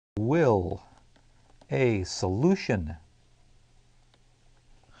will a solution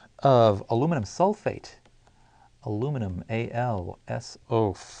of aluminum sulfate, aluminum AlSO4,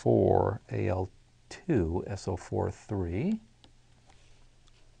 Al2, SO4, 3,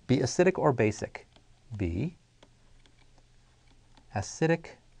 be acidic or basic? B,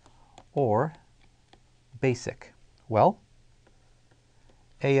 acidic or basic? Well,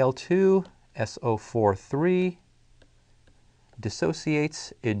 Al2, SO4, 3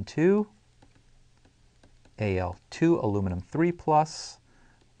 dissociates into Al2, aluminum 3 plus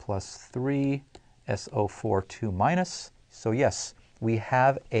 3 SO4, 2 minus. So yes, we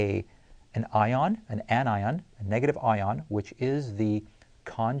have an anion, a negative ion, which is the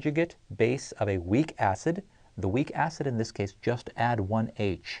conjugate base of a weak acid. The weak acid in this case, just add one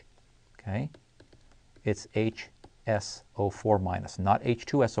H, okay? It's HSO4 minus, not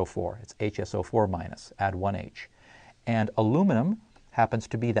H2SO4, it's HSO4 minus, add one H. And aluminum happens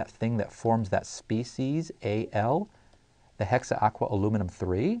to be that thing that forms that species, Al, the hexaaqua aluminum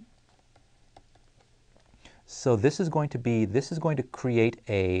 3. So this is going to create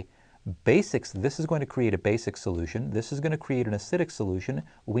a basic solution. This is going to create an acidic solution.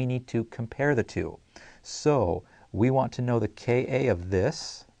 We need to compare the two. So we want to know the Ka of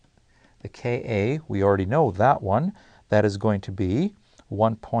this. The Ka, we already know that one. That is going to be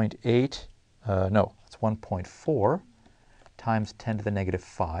 1.8, no, it's 1.4 times 10 to the negative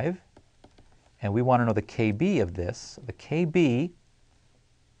 5. And we want to know the Kb of this. The Kb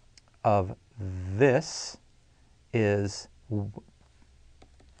of this is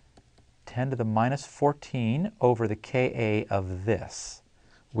 10 to the minus 14 over the Ka of this,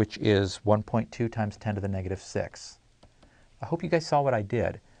 which is 1.2 times 10 to the negative 6. I hope you guys saw what I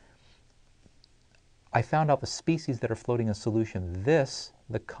did. I found out the species that are floating in solution. This,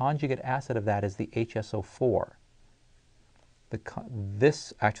 the conjugate acid of that is the HSO4.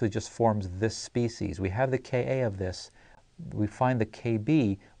 This actually just forms this species. We have the Ka of this. We find the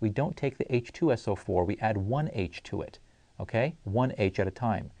Kb. We don't take the H2SO4. We add one H to it. Okay? One H at a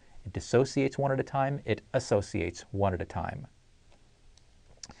time. It dissociates one at a time. It associates one at a time.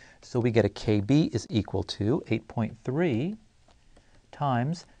 So we get a Kb is equal to 8.3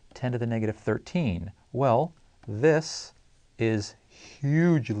 times 10 to the negative 13. Well, this is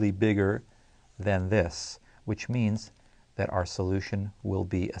hugely bigger than this, which means that our solution will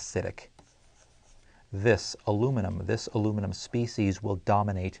be acidic. This aluminum species will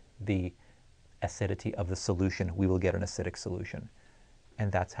dominate the acidity of the solution. We will get an acidic solution.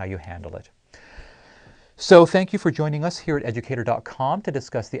 And that's how you handle it. So thank you for joining us here at Educator.com to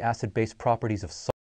discuss the acid-base properties of salt.